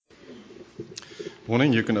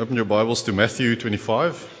Morning. You can open your Bibles to Matthew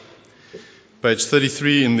 25, page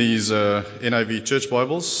 33 in these NIV Church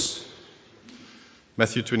Bibles.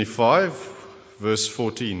 Matthew 25, verse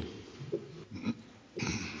 14.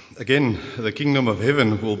 Again, the kingdom of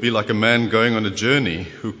heaven will be like a man going on a journey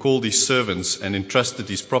who called his servants and entrusted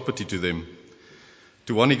his property to them.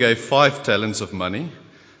 To one he gave 5 talents of money,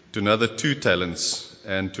 to another 2 talents,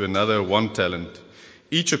 and to another 1 talent,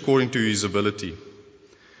 each according to his ability.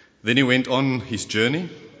 Then he went on his journey.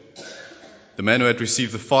 The man who had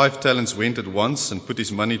received the 5 talents went at once and put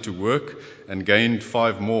his money to work and gained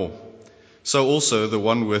 5 more. So also the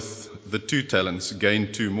one with the 2 talents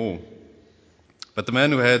gained 2 more. But the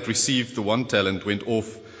man who had received the 1 talent went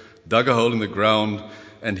off, dug a hole in the ground,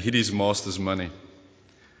 and hid his master's money.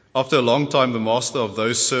 After a long time, the master of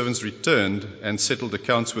those servants returned and settled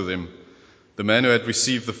accounts with them. The man who had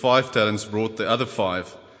received the 5 talents brought the other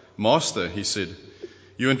 5. "Master," he said,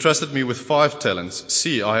 "you entrusted me with 5 talents.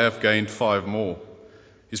 See, I have gained 5 more."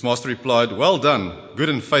 His master replied, "Well done, good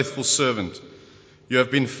and faithful servant. You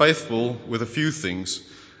have been faithful with a few things.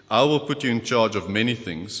 I will put you in charge of many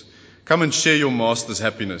things. Come and share your master's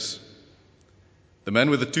happiness." The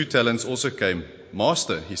man with the 2 talents also came.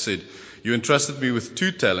 "Master," he said, "you entrusted me with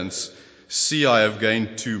 2 talents. See, I have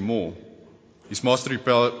gained 2 more." His master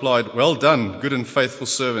replied, "Well done, good and faithful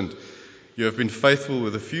servant. You have been faithful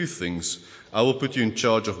with a few things. I will put you in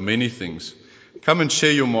charge of many things. Come and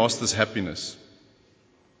share your master's happiness."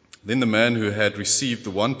 Then the man who had received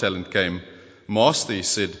the 1 talent came. "Master," he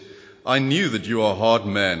said, "I knew that you are a hard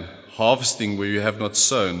man, harvesting where you have not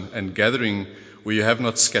sown and gathering where you have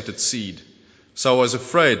not scattered seed. So I was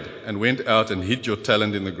afraid and went out and hid your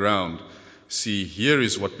talent in the ground. See, here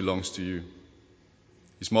is what belongs to you."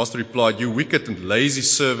 His master replied, "You wicked and lazy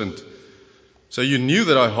servant. So you knew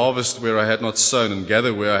that I harvest where I had not sown and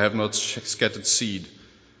gather where I have not scattered seed.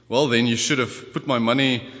 Well then, you should have put my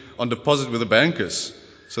money on deposit with the bankers,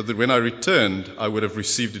 so that when I returned, I would have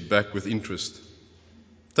received it back with interest.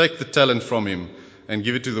 Take the talent from him and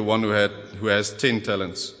give it to the one who has 10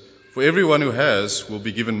 talents. For everyone who has will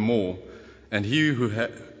be given more, and he will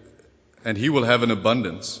have an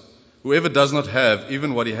abundance. Whoever does not have,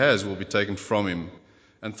 even what he has will be taken from him.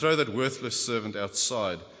 And throw that worthless servant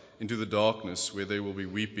outside into the darkness where there will be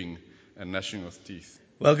weeping and gnashing of teeth."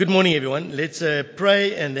 Well, good morning, everyone. Let's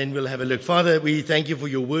pray and then we'll have a look. Father, we thank you for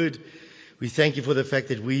your word. We thank you for the fact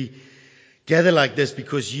that we gather like this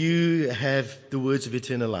because you have the words of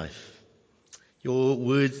eternal life. Your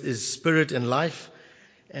word is spirit and life,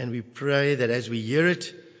 and we pray that as we hear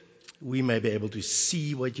it, we may be able to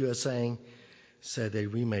see what you are saying so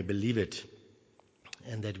that we may believe it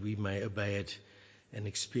and that we may obey it and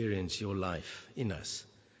experience your life in us.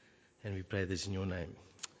 And we pray this in your name.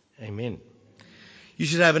 Amen. You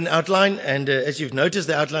should have an outline, and as you've noticed,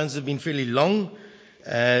 the outlines have been fairly long.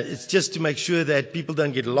 It's just to make sure that people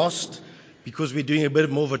don't get lost, because we're doing a bit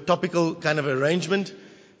more of a topical kind of arrangement.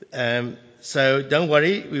 So don't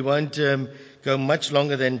worry, we won't go much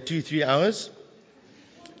longer than 2-3 hours.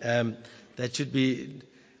 That should be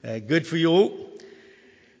good for you all.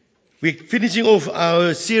 We're finishing off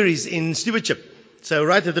our series in stewardship. So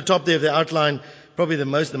right at the top there of the outline, probably the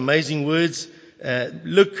most amazing words.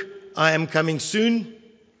 "Look, I am coming soon.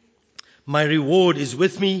 My reward is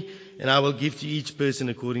with me, and I will give to each person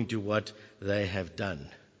according to what they have done."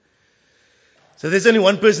 So there's only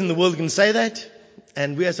one person in the world who can say that,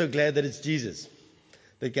 and we are so glad that it's Jesus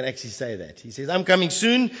that can actually say that. He says, "I'm coming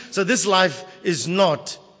soon." So this life is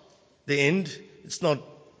not the end. It's not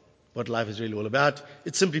what life is really all about.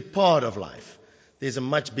 It's simply part of life. There's a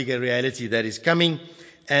much bigger reality that is coming,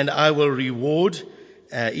 and I will reward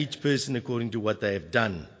each person according to what they have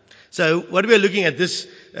done. So what we're looking at this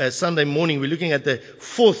Sunday morning, we're looking at the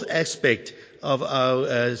 4th aspect of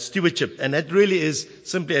our stewardship, and that really is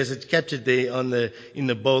simply as it's captured there in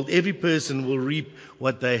the bold. Every person will reap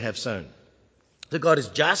what they have sown. So God is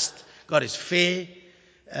just, God is fair,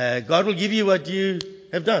 God will give you what you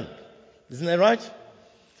have done. Isn't that right?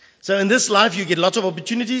 So in this life you get lots of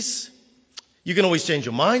opportunities. You can always change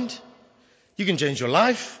your mind. You can change your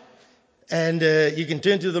life. And you can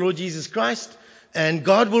turn to the Lord Jesus Christ, and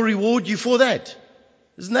God will reward you for that.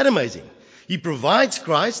 Isn't that amazing? He provides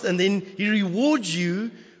Christ, and then He rewards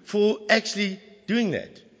you for actually doing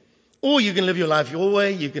that. Or you can live your life your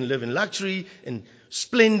way. You can live in luxury, in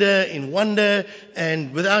splendor, in wonder,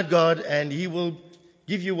 and without God, and He will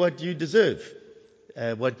give you what you deserve,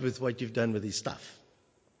 with what you've done with His stuff.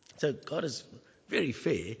 So God is very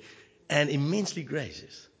fair and immensely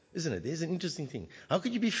gracious. isn't it? There's an interesting thing. How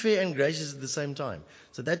could you be fair and gracious at the same time?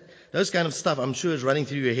 So those kind of stuff, I'm sure, is running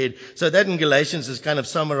through your head. So that in Galatians is kind of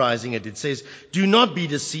summarizing it. It says, do not be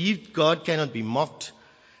deceived. God cannot be mocked.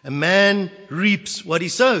 A man reaps what he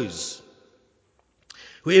sows.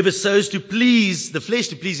 Whoever sows to please the flesh,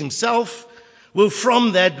 to please himself, will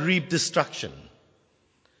from that reap destruction.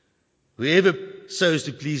 Whoever sows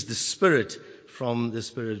to please the Spirit, from the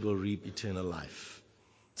Spirit will reap eternal life.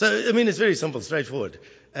 So, it's very simple, straightforward.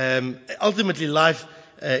 Ultimately, life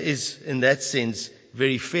is, in that sense,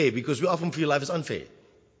 very fair, because we often feel life is unfair.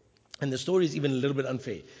 And the story is even a little bit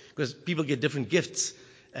unfair, because people get different gifts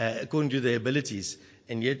according to their abilities.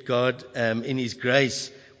 And yet God, in His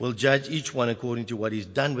grace, will judge each one according to what he's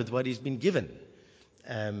done with what he's been given.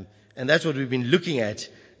 And that's what we've been looking at.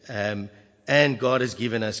 And God has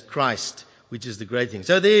given us Christ, which is the great thing.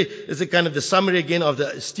 So there is a kind of the summary again of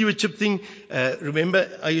the stewardship thing. Remember,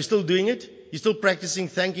 are you still doing it? You're still practicing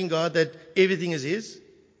thanking God that everything is His?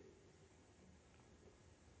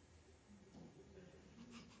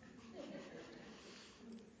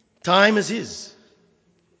 Time is His.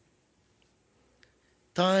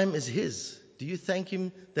 Time is His. Do you thank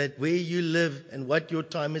Him that where you live and what your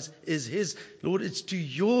time is His? Lord, it's for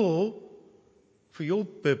your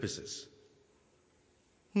purposes.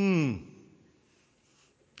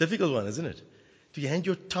 Difficult one, isn't it? Do you hand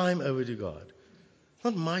your time over to God?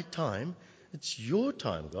 Not my time, it's your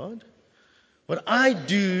time, God. What I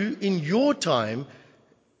do in your time,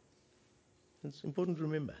 it's important to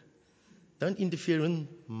remember. Don't interfere in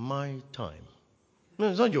my time. No,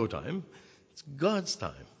 it's not your time. It's God's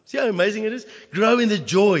time. See how amazing it is? Grow in the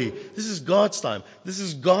joy. This is God's time. This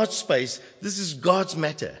is God's space. This is God's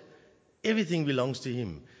matter. Everything belongs to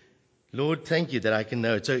Him. Lord, thank you that I can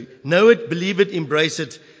know it. So know it, believe it, embrace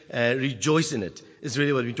it, rejoice in it is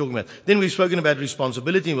really what we're talking about. Then we've spoken about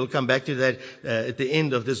responsibility, and we'll come back to that at the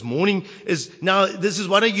end of this morning. Now, this is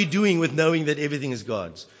what are you doing with knowing that everything is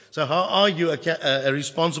God's? So how are you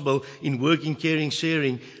responsible in working, caring,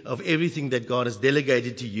 sharing of everything that God has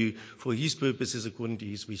delegated to you for His purposes according to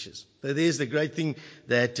His wishes? So there's the great thing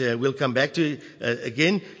that we'll come back to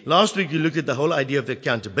again. Last week we looked at the whole idea of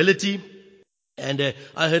accountability. And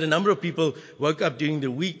I heard a number of people woke up during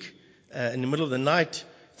the week in the middle of the night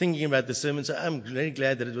thinking about the sermon. So I'm very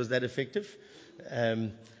glad that it was that effective.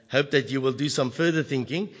 Hope that you will do some further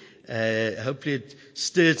thinking. Hopefully it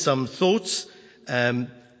stirred some thoughts.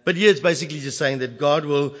 But here it's basically just saying that God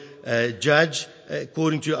will judge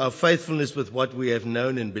according to our faithfulness with what we have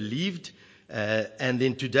known and believed. And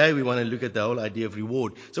then today we want to look at the whole idea of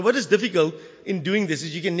reward. So what is difficult in doing this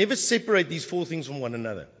is you can never separate these four things from one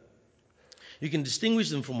another. You can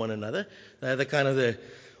distinguish them from one another. They're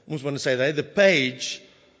almost want to say they're the page,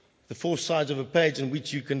 the four sides of a page in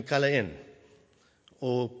which you can color in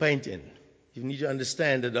or paint in. You need to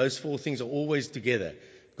understand that those four things are always together.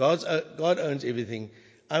 God owns everything.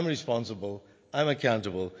 I'm responsible. I'm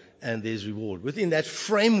accountable. And there's reward. Within that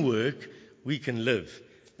framework, we can live.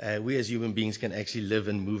 We as human beings can actually live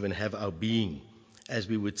and move and have our being, as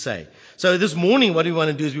we would say. So this morning, what we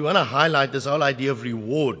want to do is we want to highlight this whole idea of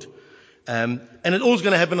reward. And it all's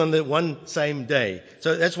going to happen on the one same day.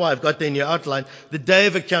 So that's why I've got there in your outline the day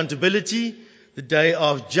of accountability, the day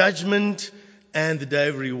of judgment, and the day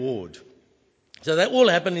of reward. So they all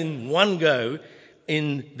happen in one go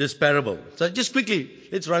in this parable. So just quickly,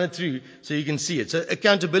 let's run it through so you can see it. So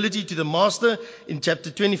accountability to the master in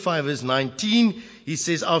chapter 25 verse 19, he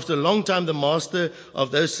says, after a long time the master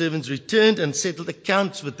of those servants returned and settled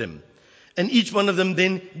accounts with them. And each one of them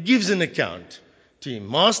then gives an account to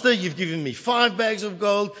him. Master, you've given me 5 bags of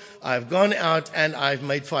gold. I've gone out and I've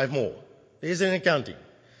made 5 more. There's an accounting.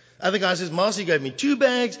 Other guy says, Master, you gave me 2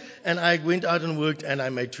 bags and I went out and worked and I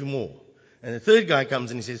made 2 more. And the third guy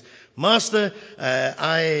comes and he says, Master,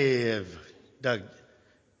 I have dug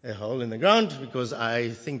a hole in the ground because I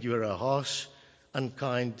think you're a harsh,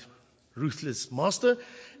 unkind, ruthless master.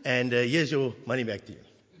 And here's your money back to you.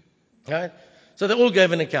 All right? So they all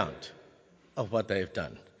gave an account of what they have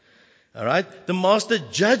done. All right. The master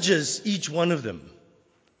judges each one of them.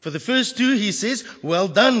 For the first 2, he says, well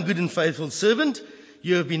done, good and faithful servant.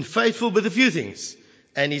 You have been faithful with a few things.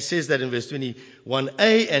 And he says that in verse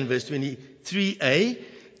 21a and verse 23a.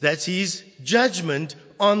 That's his judgment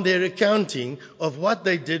on their accounting of what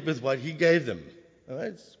they did with what he gave them. All right.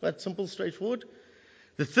 It's quite simple, straightforward.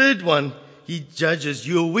 The third one, he judges,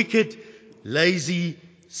 you wicked, lazy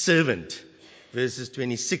servant. Verses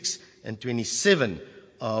 26 and 27.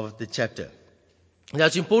 Of the chapter. Now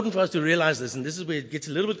it's important for us to realize this, and this is where it gets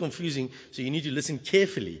a little bit confusing, so you need to listen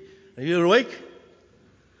carefully. Are you awake?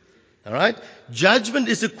 All right. Judgment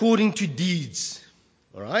is according to deeds.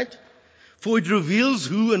 All right. For it reveals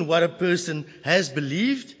who and what a person has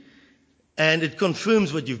believed, and it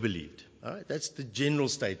confirms what you've believed. All right, that's the general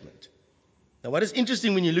statement. Now, what is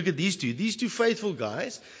interesting when you look at these two faithful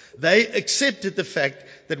guys, they accepted the fact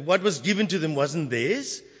that what was given to them wasn't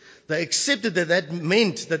theirs. They accepted that that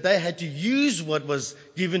meant that they had to use what was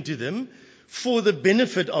given to them for the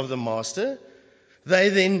benefit of the master. They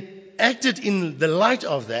then acted in the light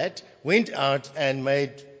of that, went out and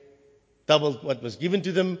made double what was given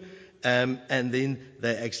to them, and then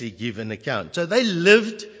they actually give an account. So they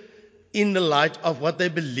lived in the light of what they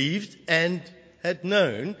believed and had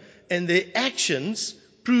known, and their actions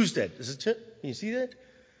proves that. Is it true? Can you see that?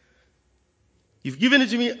 You've given it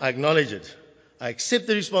to me, I acknowledge it. I accept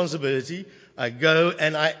the responsibility, I go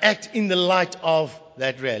and I act in the light of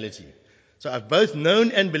that reality. So I've both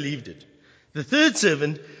known and believed it. The third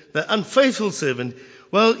servant, the unfaithful servant,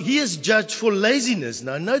 well, he is judged for laziness.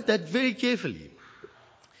 Now note that very carefully.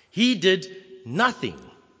 He did nothing.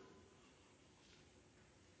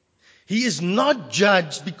 He is not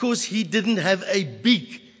judged because he didn't have a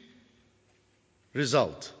big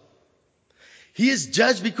result. He is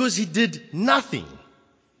judged because he did nothing.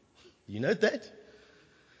 You note that?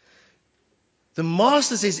 The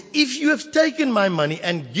master says, if you have taken my money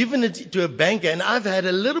and given it to a banker and I've had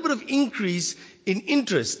a little bit of increase in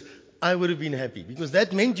interest, I would have been happy because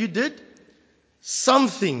that meant you did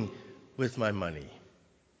something with my money.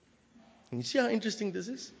 Can you see how interesting this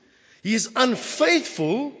is? He is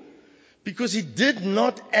unfaithful because he did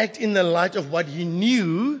not act in the light of what he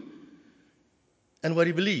knew and what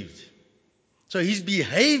he believed. So his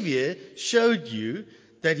behavior showed you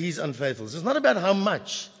that he's unfaithful. So it's not about how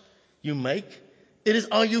much you make. It is,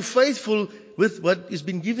 are you faithful with what has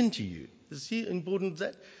been given to you? Is he important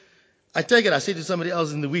that? I take it, I said to somebody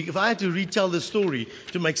else in the week, if I had to retell the story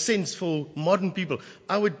to make sense for modern people,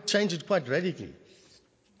 I would change it quite radically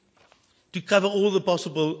to cover all the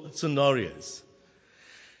possible scenarios.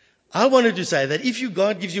 I wanted to say that if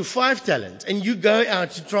God gives you 5 talents and you go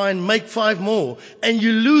out to try and make 5 more and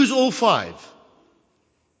you lose all 5,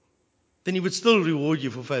 then he would still reward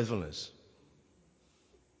you for faithfulness.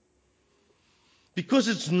 Because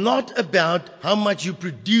it's not about how much you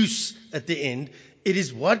produce at the end. It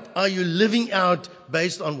is what are you living out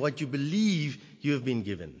based on what you believe you have been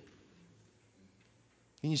given.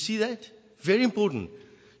 Can you see that? Very important.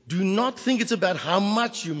 Do not think it's about how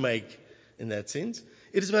much you make in that sense.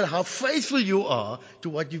 It is about how faithful you are to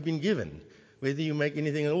what you've been given, whether you make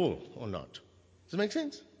anything at all or not. Does it make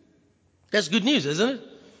sense? That's good news, isn't it?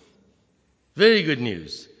 Very good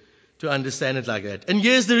news to understand it like that. And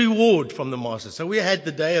here's the reward from the master. So we had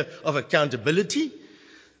the day of accountability.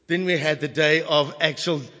 Then we had the day of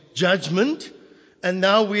actual judgment. And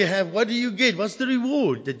now we have, what do you get? What's the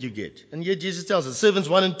reward that you get? And here Jesus tells us, servants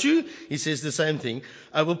 1 and 2, he says the same thing.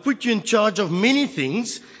 I will put you in charge of many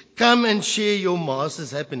things. Come and share your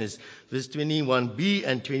master's happiness. Verse 21b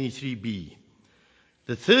and 23b.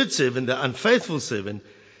 The third servant, the unfaithful servant,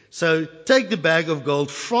 so take the bag of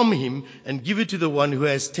gold from him and give it to the one who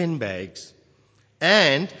has 10 bags.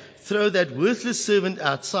 And throw that worthless servant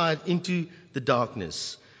outside into the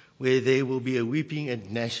darkness, where there will be a weeping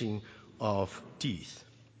and gnashing of teeth.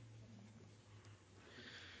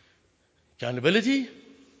 Accountability,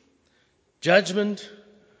 judgment,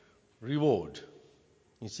 reward.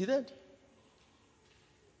 You see that?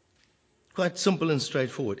 Quite simple and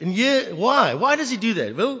straightforward. And here, why? Why does he do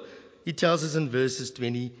that? Well, he tells us in verses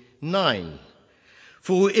 29.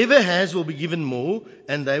 For whoever has will be given more,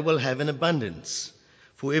 and they will have an abundance.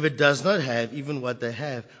 For whoever does not have, even what they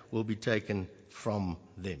have will be taken from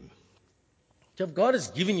them. So if God has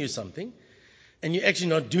given you something, and you're actually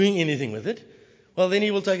not doing anything with it, well, then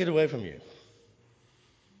he will take it away from you.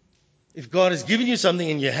 If God has given you something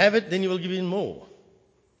and you have it, then he will give you more.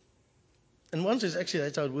 And one says, actually,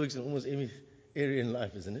 that's how it works in almost every area in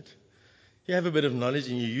life, isn't it? If you have a bit of knowledge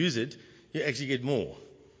and you use it, you actually get more.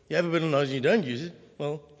 You have a bit of knowledge and you don't use it,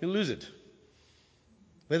 well, you'll lose it.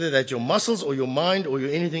 Whether that's your muscles or your mind or your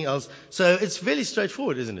anything else. So it's fairly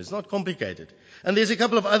straightforward, isn't it? It's not complicated. And there's a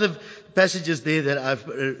couple of other passages there that I've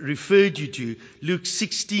referred you to. Luke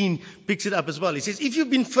 16 picks it up as well. He says, if you've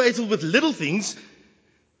been faithful with little things,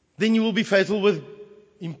 then you will be faithful with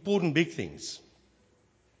important big things.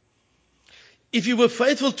 If you were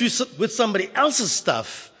faithful with somebody else's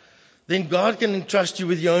stuff, then God can entrust you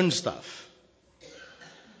with your own stuff.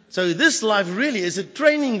 So this life really is a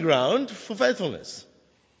training ground for faithfulness.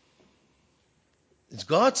 It's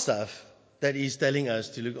God's stuff that he's telling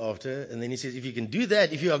us to look after. And then he says, if you can do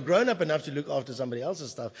that, if you are grown up enough to look after somebody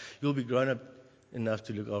else's stuff, you'll be grown up enough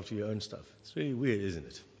to look after your own stuff. It's really weird, isn't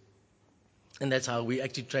it? And that's how we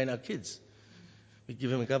actually train our kids. We give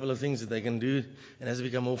them a couple of things that they can do, and as they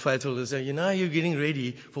become more faithful, they say, you're getting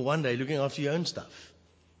ready for one day looking after your own stuff.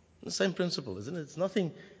 The same principle, isn't it? It's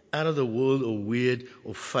nothing out of the world or weird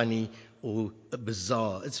or funny or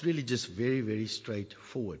bizarre. It's really just very, very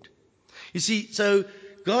straightforward. You see, so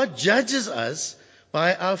God judges us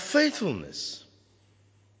by our faithfulness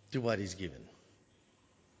to what He's given.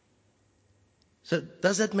 So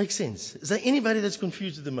does that make sense? Is there anybody that's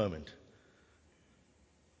confused at the moment?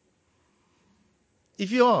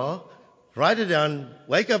 If you are, write it down,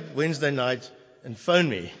 wake up Wednesday night and phone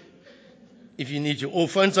me if you need to, or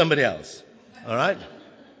phone somebody else. All right?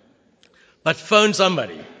 But phone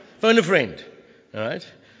somebody. Phone a friend. All right?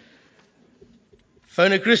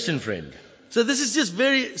 Phone a Christian friend. So this is just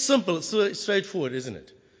very simple, straightforward, isn't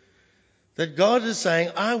it? That God is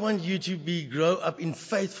saying, I want you to grow up in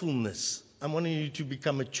faithfulness. I want you to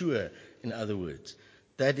become mature, in other words.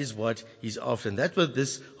 That is what He's after. And that's what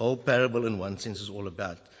this whole parable in one sense is all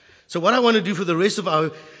about. So what I want to do for the rest of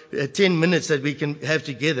our 10 minutes that we can have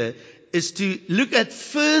together is to look at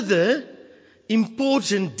further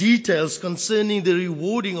important details concerning the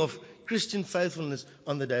rewarding of Christian faithfulness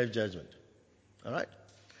on the day of judgment. All right?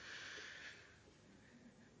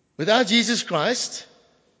 Without Jesus Christ,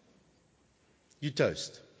 you're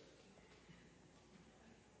toast.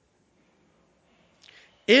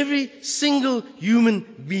 Every single human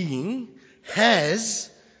being has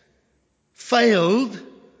failed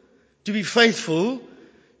to be faithful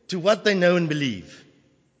to what they know and believe.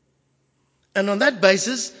 And on that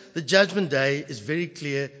basis, the judgment day is very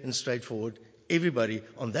clear and straightforward. Everybody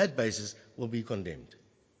on that basis will be condemned.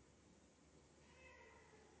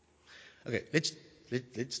 Okay,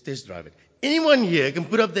 let's test drive it. Anyone here can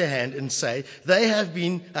put up their hand and say they have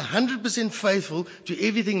been 100% faithful to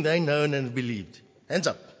everything they know and believed. Hands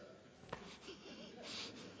up.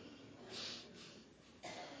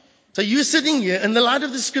 So you're sitting here, in the light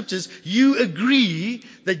of the scriptures, you agree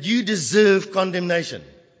that you deserve condemnation.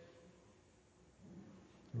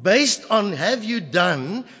 Based on have you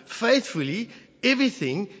done faithfully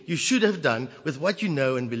everything you should have done with what you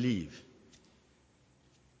know and believe.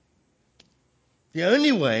 The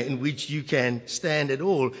only way in which you can stand at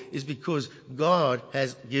all is because God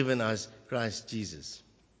has given us Christ Jesus.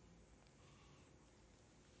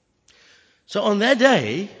 So on that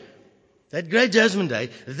day, that great judgment day,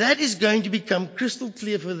 that is going to become crystal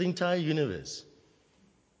clear for the entire universe.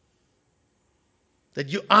 That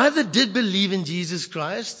you either did believe in Jesus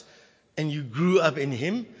Christ and you grew up in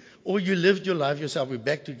Him, or you lived your life yourself. We're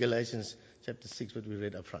back to Galatians chapter 6, what we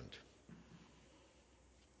read up front.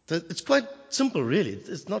 So it's quite simple, really.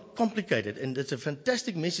 It's not complicated. And it's a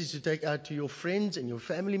fantastic message to take out to your friends and your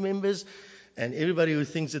family members and everybody who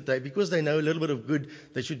thinks that because they know a little bit of good,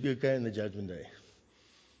 they should be okay on the judgment day.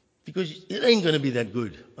 Because it ain't going to be that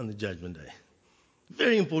good on the judgment day.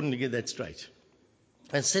 Very important to get that straight.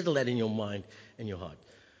 And settle that in your mind and your heart.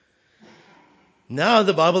 Now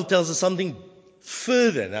the Bible tells us something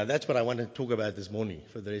further. Now that's what I want to talk about this morning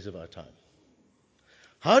for the rest of our time.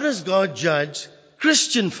 How does God judge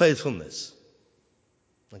Christian faithfulness?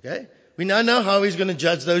 Okay? We now know how He's going to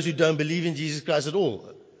judge those who don't believe in Jesus Christ at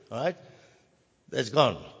all. All right? That's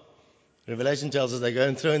gone. Revelation tells us they go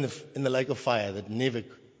and throw in the lake of fire that never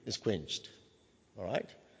is quenched. All right?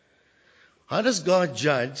 How does God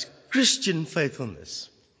judge Christian faithfulness?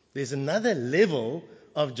 There's another level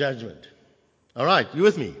of judgment. All right, you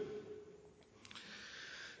with me?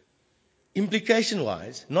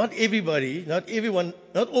 Implication-wise, not everybody, not everyone,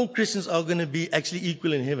 not all Christians are going to be actually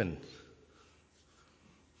equal in heaven.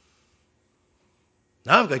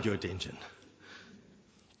 Now I've got your attention.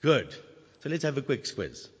 Good. So let's have a quick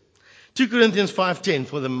quiz. 2 Corinthians 5:10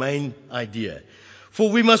 for the main idea. For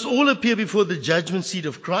we must all appear before the judgment seat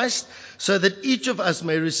of Christ, so that each of us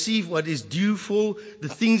may receive what is due for the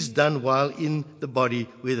things done while in the body,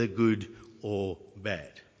 whether good or bad.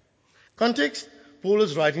 Context, Paul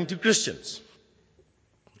is writing to Christians.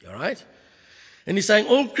 All right? And he's saying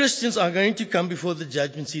all Christians are going to come before the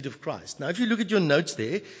judgment seat of Christ. Now, if you look at your notes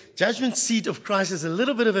there, judgment seat of Christ is a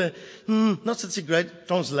little bit of a, not such a great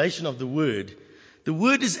translation of the word. The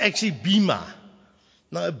word is actually bema.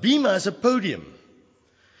 Now, a bema is a podium.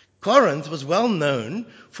 Corinth was well known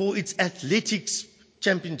for its athletics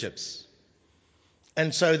championships.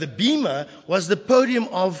 And so the bema was the podium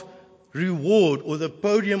of reward or the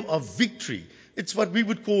podium of victory. It's what we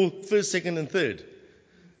would call first, second, and third.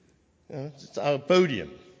 It's our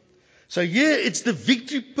podium. So here it's the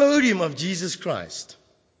victory podium of Jesus Christ.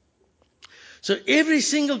 So every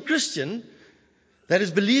single Christian that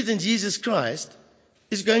has believed in Jesus Christ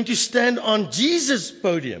is going to stand on Jesus'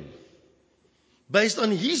 podium based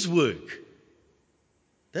on His work.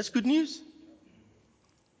 That's good news.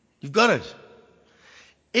 You've got it.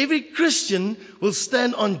 Every Christian will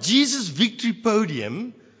stand on Jesus' victory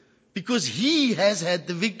podium because he has had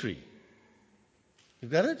the victory.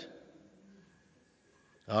 You've got it?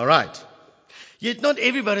 All right. Yet not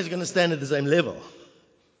everybody's going to stand at the same level.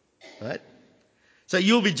 Right? So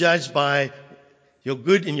you'll be judged by your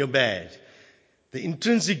good and your bad. The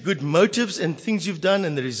intrinsic good motives and things you've done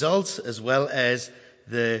and the results, as well as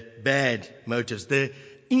the bad motives, the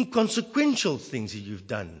inconsequential things that you've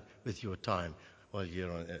done with your time while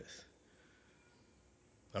you're on earth.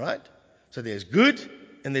 All right? So there's good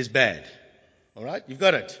and there's bad. All right? You've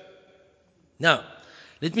got it. Now,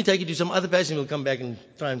 let me take you to some other passage and we'll come back and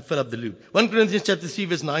try and fill up the loop. 1 Corinthians chapter 3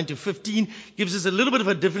 verse 9 to 15 gives us a little bit of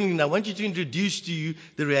a different thing. I want you to introduce to you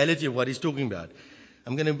the reality of what he's talking about.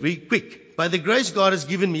 I'm going to be quick. By the grace God has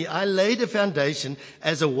given me, I laid a foundation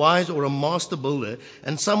as a wise or a master builder,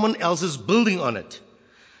 and someone else is building on it.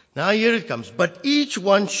 Now here it comes. But each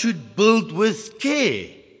one should build with care.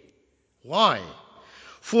 Why?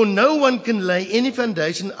 For no one can lay any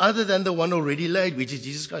foundation other than the one already laid, which is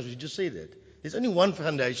Jesus Christ. We just said that. There's only one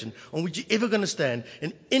foundation on which you're ever going to stand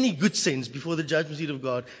in any good sense before the judgment seat of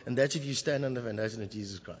God, and that's if you stand on the foundation of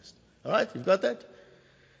Jesus Christ. All right? You've got that?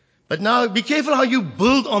 But now be careful how you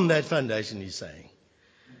build on that foundation, he's saying.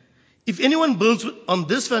 If anyone builds on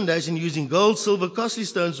this foundation using gold, silver, costly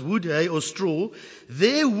stones, wood, hay, or straw,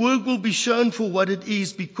 their work will be shown for what it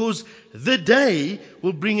is, because the day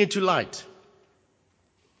will bring it to light.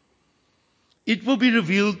 It will be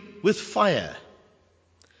revealed with fire,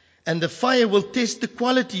 and the fire will test the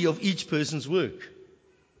quality of each person's work.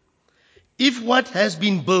 If what has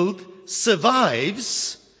been built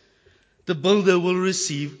survives, the builder will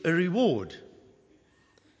receive a reward.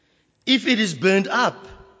 If it is burned up,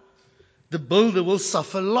 the builder will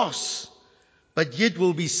suffer loss, but yet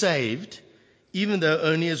will be saved, even though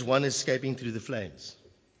only as one escaping through the flames.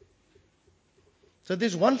 So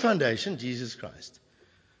there's one foundation, Jesus Christ.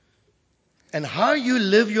 And how you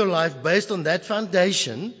live your life based on that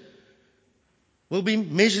foundation will be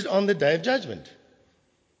measured on the day of judgment.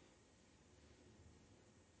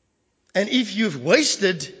 And if you've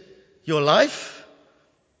wasted your life,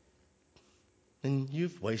 then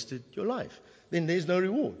you've wasted your life. Then there's no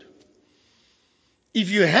reward. If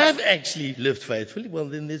you have actually lived faithfully, well,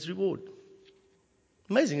 then there's reward.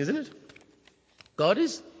 Amazing, isn't it? God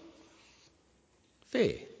is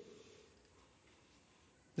fair.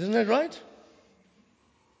 Isn't that right?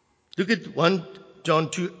 Look at 1 John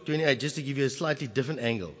 2:28, just to give you a slightly different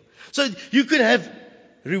angle. So you can have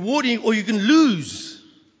rewarding or you can lose.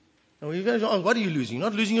 Now you're going to ask, what are you losing? You're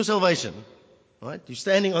not losing your salvation. Right? You're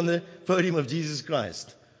standing on the podium of Jesus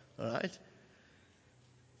Christ. All right?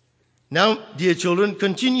 Now, dear children,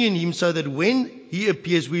 continue in him so that when he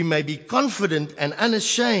appears, we may be confident and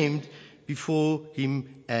unashamed before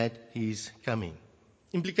him at his coming.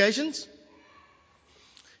 Implications?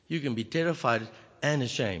 You can be terrified and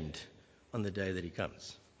ashamed on the day that he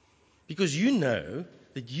comes. Because you know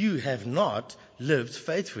that you have not lived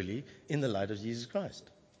faithfully in the light of Jesus Christ.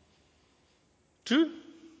 True?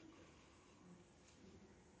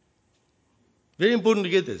 Very important to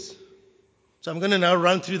get this. So I'm going to now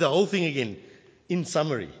run through the whole thing again in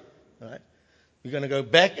summary. All right? We're going to go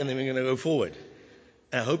back and then we're going to go forward.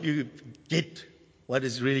 I hope you get what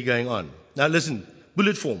is really going on. Now listen,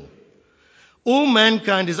 bullet form. All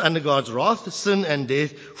mankind is under God's wrath, sin and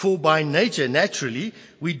death, for by nature, naturally,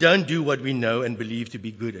 we don't do what we know and believe to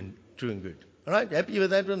be good and true and good. All right? Happy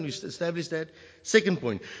with that one? We established that. Second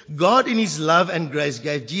point. God in his love and grace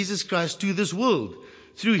gave Jesus Christ to this world.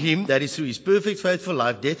 Through him, that is through his perfect, faithful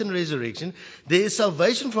life, death and resurrection, there is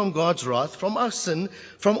salvation from God's wrath, from our sin,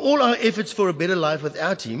 from all our efforts for a better life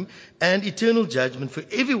without him, and eternal judgment for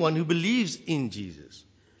everyone who believes in Jesus.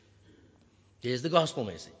 There's the gospel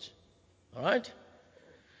message. All right?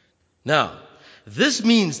 Now, this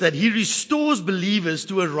means that he restores believers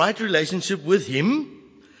to a right relationship with him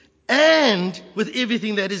and with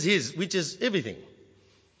everything that is his, which is everything.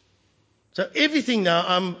 So everything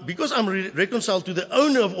now, because I'm reconciled to the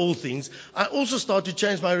owner of all things, I also start to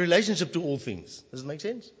change my relationship to all things. Does it make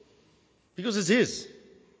sense? Because it's his.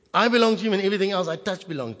 I belong to him and everything else I touch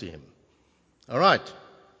belongs to him. All right.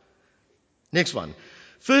 Next one.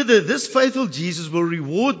 Further, this faithful Jesus will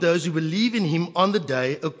reward those who believe in him on the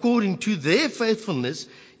day according to their faithfulness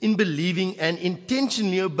in believing and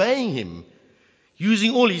intentionally obeying him,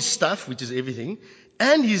 using all his stuff, which is everything,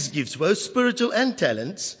 and his gifts, both spiritual and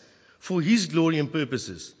talents, for his glory and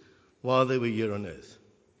purposes while they were here on earth.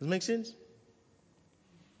 Does that make sense?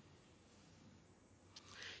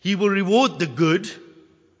 He will reward the good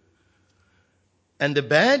And the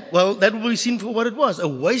bad, well, that will be seen for what it was, a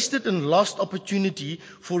wasted and lost opportunity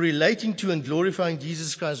for relating to and glorifying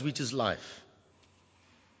Jesus Christ, which is life.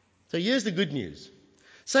 So here's the good news.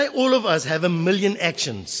 Say all of us have 1 million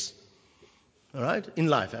actions, all right, in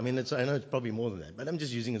life. I mean, I know it's probably more than that, but I'm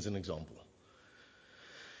just using it as an example.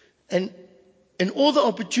 And all the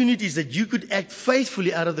opportunities that you could act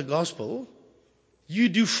faithfully out of the gospel, you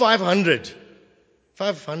do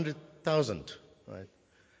 500,000, right?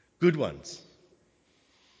 Good ones.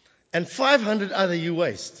 And 500 other you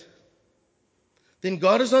waste. Then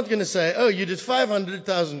God is not going to say, oh, you did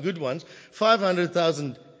 500,000 good ones,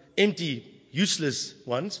 500,000 empty, useless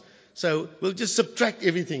ones, so we'll just subtract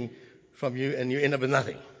everything from you and you end up with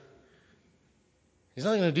nothing. He's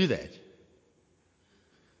not going to do that.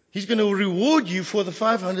 He's going to reward you for the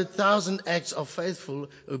 500,000 acts of faithful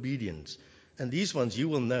obedience. And these ones you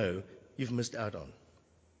will know you've missed out on.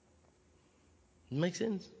 It makes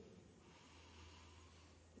sense?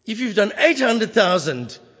 If you've done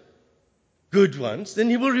 800,000 good ones, then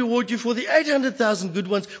He will reward you for the 800,000 good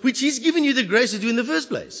ones, which He's given you the grace to do in the first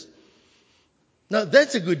place. Now,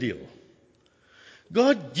 that's a good deal.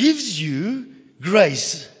 God gives you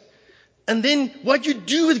grace, and then what you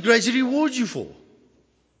do with grace, He rewards you for.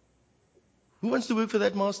 Who wants to work for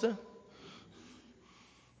that master?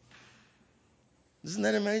 Isn't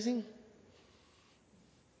that amazing?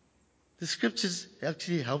 The scriptures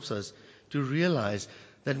actually helps us to realize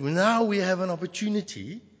that now we have an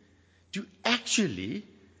opportunity to actually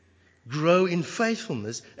grow in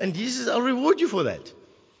faithfulness, and Jesus, I'll reward you for that.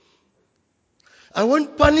 I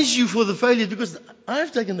won't punish you for the failure because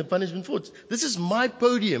I've taken the punishment for it. This is my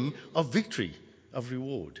podium of victory, of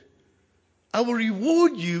reward. I will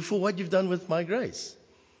reward you for what you've done with my grace.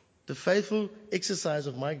 The faithful exercise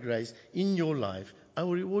of my grace in your life, I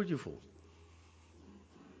will reward you for.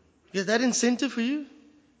 Is that incentive for you?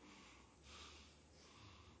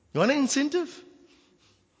 You want an incentive?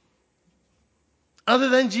 Other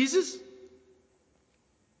than Jesus?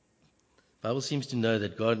 The Bible seems to know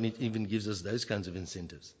that God even gives us those kinds of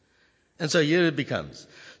incentives. And so here it becomes.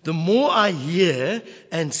 The more I hear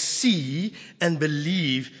and see and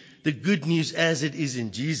believe the good news as it is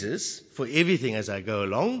in Jesus for everything as I go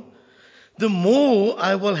along, the more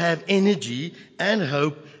I will have energy and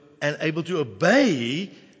hope and able to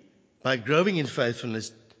obey by growing in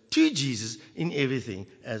faithfulness to Jesus in everything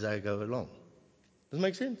as I go along. Does it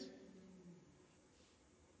make sense?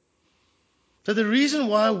 So the reason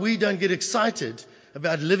why we don't get excited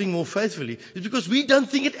about living more faithfully is because we don't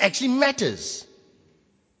think it actually matters.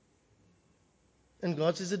 And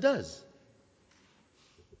God says it does.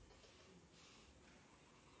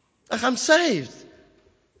 Like, I'm saved.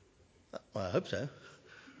 Well, I hope so.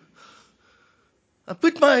 I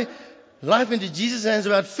put my life into Jesus' hands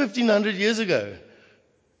about 1,500 years ago.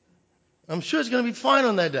 I'm sure it's going to be fine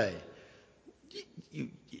on that day.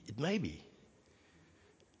 It may be.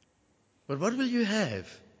 But what will you have?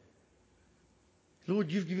 Lord,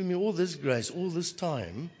 you've given me all this grace, all this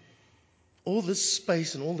time, all this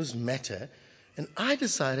space and all this matter, and I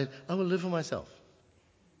decided I will live for myself.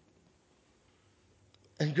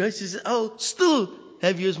 And grace says, I'll still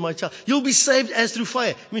have you as my child. You'll be saved as through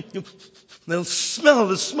fire. I mean, they'll smell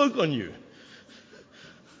the smoke on you.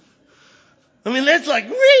 I mean, that's like,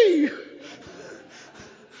 whee!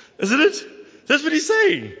 Isn't it? That's what he's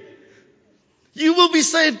saying. You will be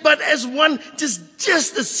saved, but as one just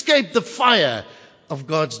escaped the fire of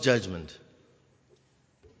God's judgment.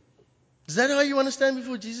 Is that how you want to stand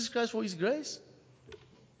before Jesus Christ for His grace?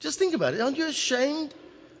 Just think about it. Aren't you ashamed?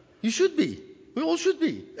 You should be. We all should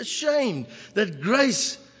be ashamed that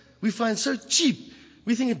grace we find so cheap.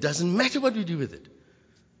 We think it doesn't matter what we do with it.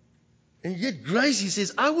 And yet grace, He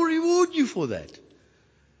says, I will reward you for that.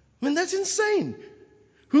 I mean, that's insane.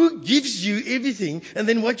 Who gives you everything and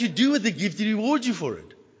then what you do with the gift, He rewards you for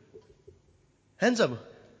it? Hands up.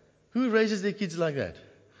 Who raises their kids like that?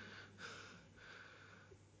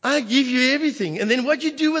 I give you everything and then what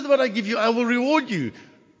you do with what I give you, I will reward you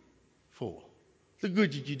for. The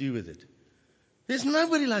good that you do with it. There's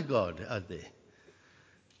nobody like God out there.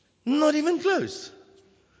 Not even close.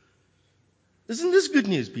 Isn't this good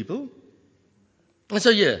news, people? And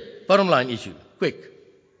so bottom line issue. Quick.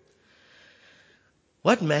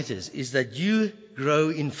 What matters is that you grow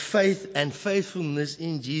in faith and faithfulness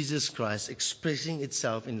in Jesus Christ, expressing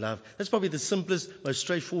itself in love. That's probably the simplest, most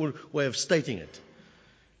straightforward way of stating it.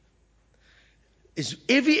 Is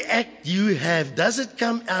every act you have, does it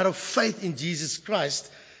come out of faith in Jesus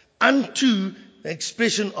Christ unto the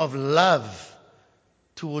expression of love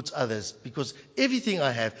towards others? Because everything I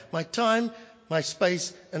have, my time, my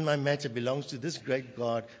space and my matter belongs to this great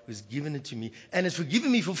God who's given it to me and has forgiven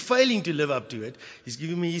me for failing to live up to it. He's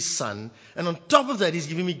given me His Son. And on top of that, He's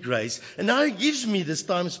given me grace. And now He gives me this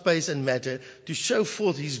time, space and matter to show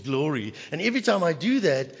forth His glory. And every time I do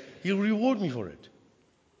that, He'll reward me for it.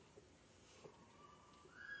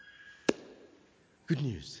 Good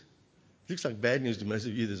news. Looks like bad news to most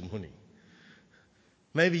of you this morning.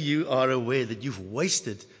 Maybe you are aware that you've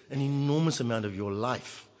wasted an enormous amount of your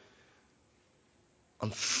life on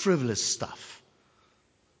frivolous stuff.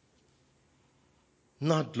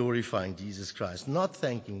 Not glorifying Jesus Christ, not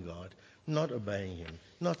thanking God, not obeying Him,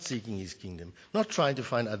 not seeking His kingdom, not trying to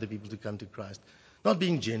find other people to come to Christ, not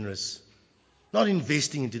being generous, not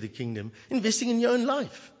investing into the kingdom, investing in your own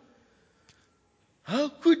life. How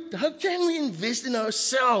can we invest in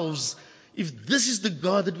ourselves if this is the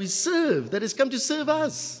God that we serve, that has come to serve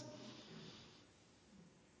us?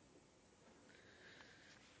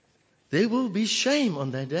 There will be shame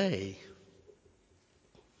on that day.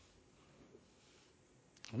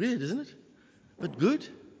 Weird, isn't it? But good.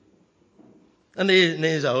 And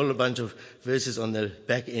there's a whole bunch of verses on the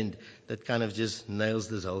back end that kind of just nails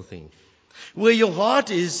this whole thing. Where your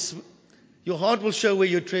heart is, your heart will show where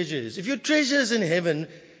your treasure is. If your treasure is in heaven,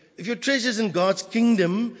 if your treasure is in God's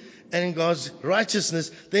kingdom and in God's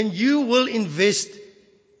righteousness, then you will invest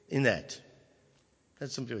in that.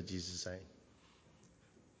 That's simply what Jesus is saying.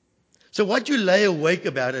 So what you lay awake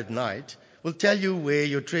about at night will tell you where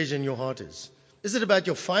your treasure in your heart is. Is it about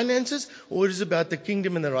your finances or is it about the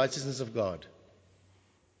kingdom and the righteousness of God?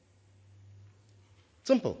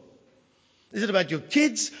 Simple. Is it about your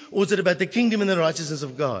kids or is it about the kingdom and the righteousness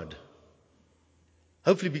of God?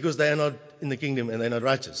 Hopefully because they are not in the kingdom and they're not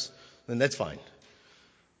righteous. Then that's fine.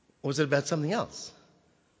 Or is it about something else?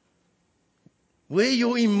 Where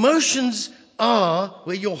your emotions are,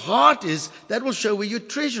 where your heart is, that will show where your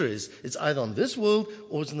treasure is. It's either on this world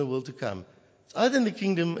or it's in the world to come. It's either in the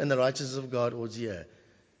kingdom and the righteousness of God or it's here.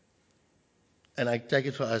 And I take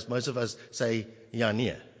it for us, most of us say, yeah,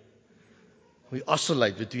 near. We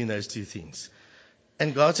oscillate between those two things.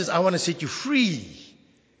 And God says, I want to set you free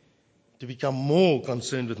to become more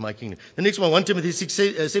concerned with my kingdom. The next one, 1 Timothy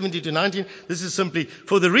 6, 17 to 19. This is simply,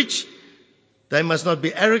 for the rich, they must not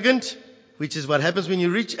be arrogant, which is what happens when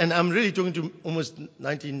you're rich. And I'm really talking to almost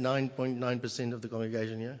 99.9% of the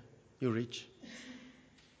congregation here. You're rich.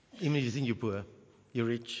 Even if you think you're poor, you're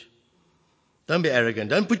rich. Don't be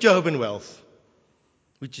arrogant. Don't put your hope in wealth,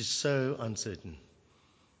 which is so uncertain.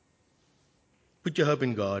 Put your hope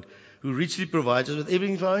in God, who richly provides us with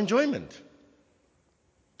everything for our enjoyment.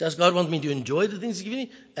 Does God want me to enjoy the things He's given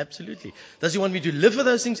me? Absolutely. Does He want me to live for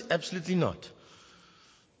those things? Absolutely not.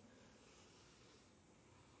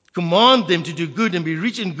 Command them to do good and be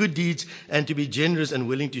rich in good deeds and to be generous and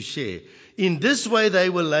willing to share. In this way they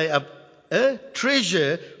will lay up a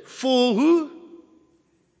treasure for who?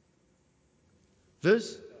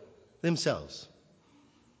 Verse? Themselves.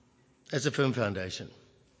 As a firm foundation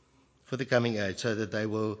for the coming age, so that they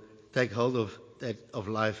will take hold of that of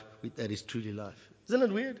life that is truly life. Isn't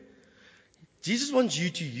it weird? Jesus wants you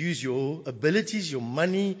to use your abilities, your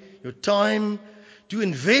money, your time to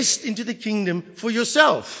invest into the kingdom for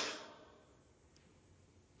yourself.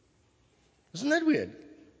 Isn't that weird?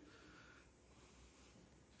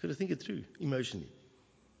 Got to think it through emotionally.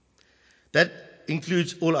 That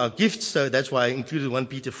includes all our gifts, so that's why I included 1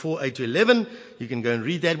 Peter 4, 8 to 11. You can go and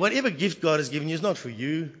read that. Whatever gift God has given you is not for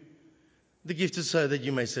you. The gift is so that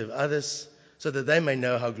you may serve others, so that they may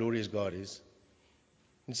know how glorious God is.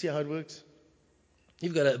 You see how it works?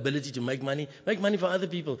 You've got an ability to make money for other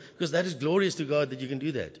people, because that is glorious to God that you can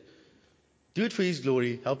do that. Do it for His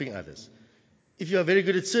glory, helping others. If you are very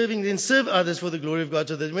good at serving, then serve others for the glory of God,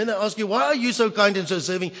 so that when they ask you, why are you so kind and so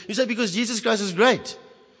serving? You say, because Jesus Christ is great.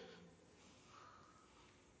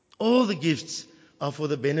 All the gifts are for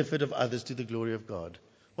the benefit of others to the glory of God,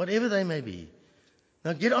 whatever they may be.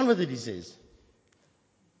 Now get on with it, he says.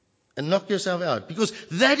 And knock yourself out, because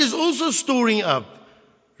that is also storing up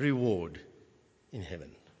reward in heaven.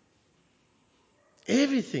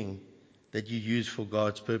 Everything that you use for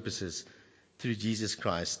God's purposes through Jesus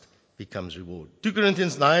Christ becomes reward. 2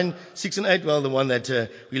 Corinthians 9, 6 and 8, well, the one that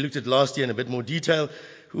we looked at last year in a bit more detail.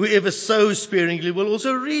 Whoever sows sparingly will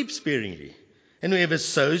also reap sparingly. And whoever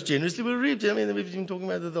sows generously will reap. I mean, we've been talking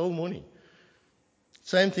about it the whole morning.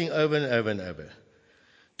 Same thing over and over and over.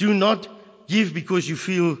 Do not give because you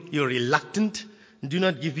feel you're reluctant. Do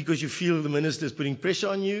not give because you feel the minister is putting pressure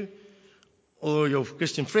on you, or your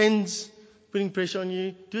Christian friends putting pressure on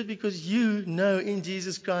you. Do it because you know in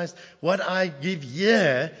Jesus Christ what I give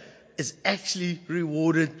here is actually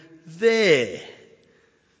rewarded there.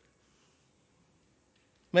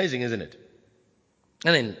 Amazing, isn't it?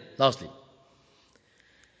 And then, lastly,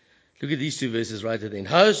 look at these two verses right at the end.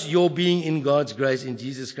 How's your being in God's grace in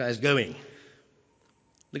Jesus Christ going?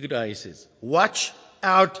 Look at how he says, watch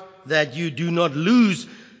out that you do not lose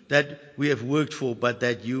that we have worked for, but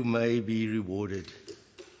that you may be rewarded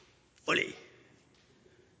fully.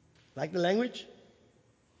 Like the language?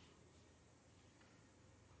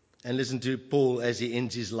 And listen to Paul as he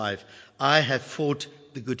ends his life. I have fought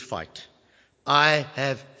the good fight. I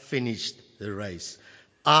have finished the race.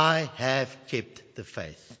 I have kept the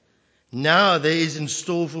faith. Now there is in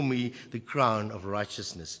store for me the crown of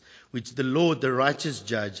righteousness, which the Lord, the righteous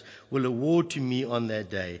judge, will award to me on that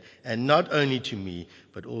day, and not only to me,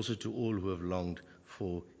 but also to all who have longed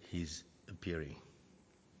for his appearing.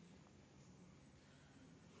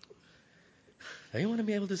 Don't you want to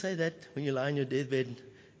be able to say that when you lie on your deathbed and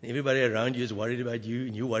everybody around you is worried about you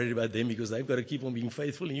and you're worried about them because they've got to keep on being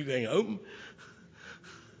faithful and you're going home?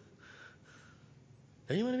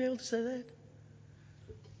 Don't you want to be able to say that?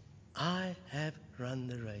 I have run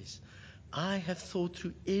the race. I have thought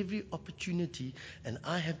through every opportunity and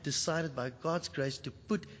I have decided by God's grace to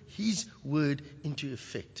put his word into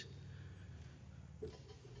effect.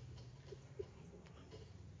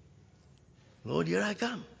 Lord, here I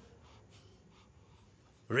come.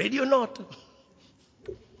 Ready or not?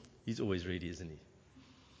 He's always ready, isn't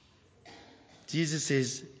he? Jesus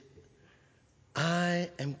says, I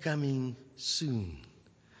am coming soon.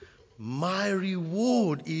 My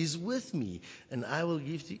reward is with me, and I will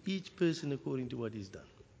give to each person according to what he's done.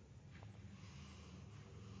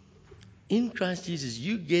 In Christ Jesus,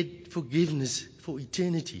 you get forgiveness for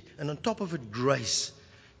eternity, and on top of it, grace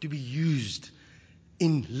to be used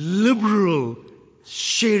in liberal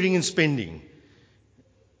sharing and spending.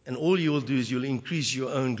 And all you will do is you'll increase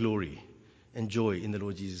your own glory and joy in the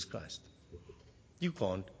Lord Jesus Christ. You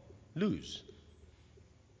can't lose.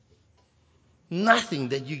 Nothing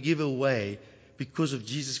that you give away because of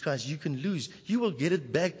Jesus Christ you can lose. You will get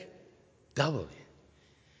it back double.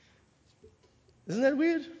 Isn't that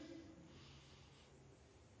weird?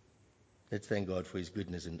 Let's thank God for his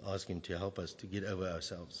goodness and ask him to help us to get over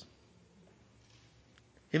ourselves.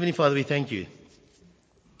 Heavenly Father, we thank you.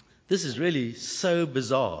 This is really so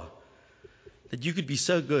bizarre that you could be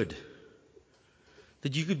so good,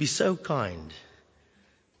 that you could be so kind,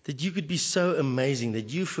 that you could be so amazing, that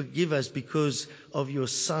you forgive us because of your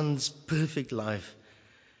Son's perfect life,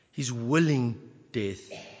 his willing death,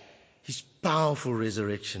 his powerful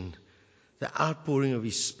resurrection, the outpouring of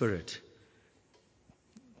his Spirit.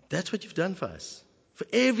 That's what you've done for us. For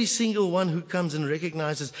every single one who comes and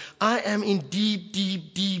recognizes, I am in deep,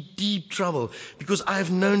 deep, deep, deep trouble because I have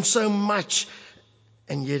known so much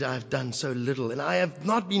and yet I have done so little and I have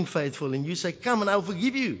not been faithful. And you say, come and I'll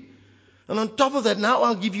forgive you. And on top of that, now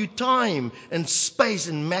I'll give you time and space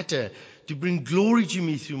and matter to bring glory to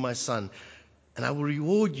me through my Son. And I will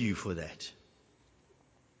reward you for that.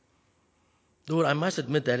 Lord, I must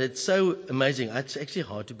admit that it's so amazing. It's actually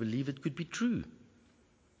hard to believe it could be true.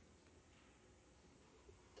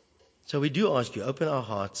 So we do ask you, open our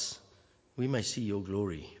hearts, we may see your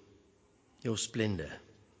glory, your splendor,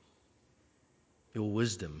 your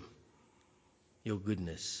wisdom, your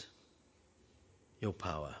goodness, your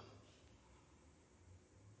power.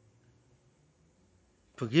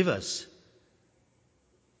 Forgive us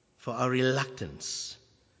for our reluctance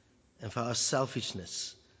and for our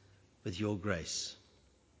selfishness with your grace.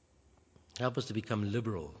 Help us to become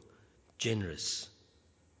liberal, generous,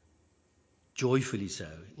 joyfully so,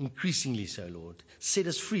 increasingly so, Lord. Set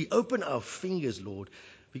us free. Open our fingers, Lord,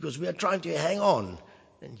 because we are trying to hang on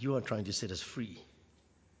and you are trying to set us free.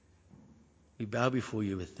 We bow before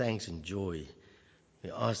you with thanks and joy.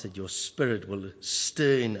 We ask that your Spirit will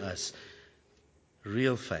stir in us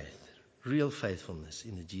real faith, real faithfulness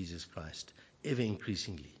in the Jesus Christ, ever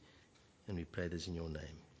increasingly. And we pray this in your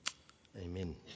name. Amen.